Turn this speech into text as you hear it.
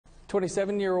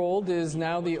27-year-old is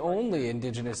now the only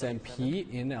Indigenous MP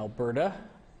in Alberta.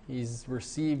 He's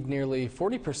received nearly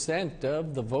 40%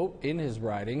 of the vote in his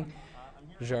riding.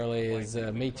 Desjarlais is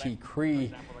Métis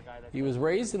Cree. He was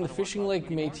raised in the Fishing Lake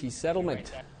Métis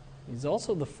settlement. He's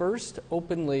also the first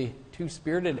openly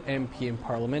two-spirited MP in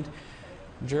Parliament.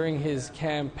 During his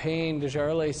campaign,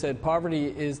 Desjarlais said poverty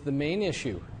is the main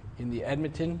issue in the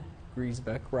Edmonton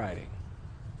Griesbach riding.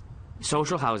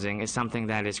 Social housing is something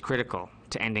that is critical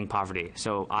to ending poverty.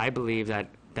 So I believe that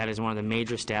that is one of the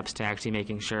major steps to actually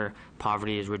making sure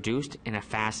poverty is reduced in a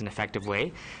fast and effective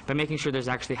way, by making sure there's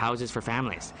actually houses for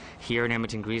families. Here in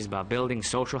Edmonton Griesbach, building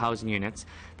social housing units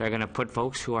that are going to put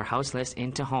folks who are houseless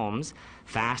into homes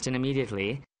fast and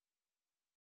immediately.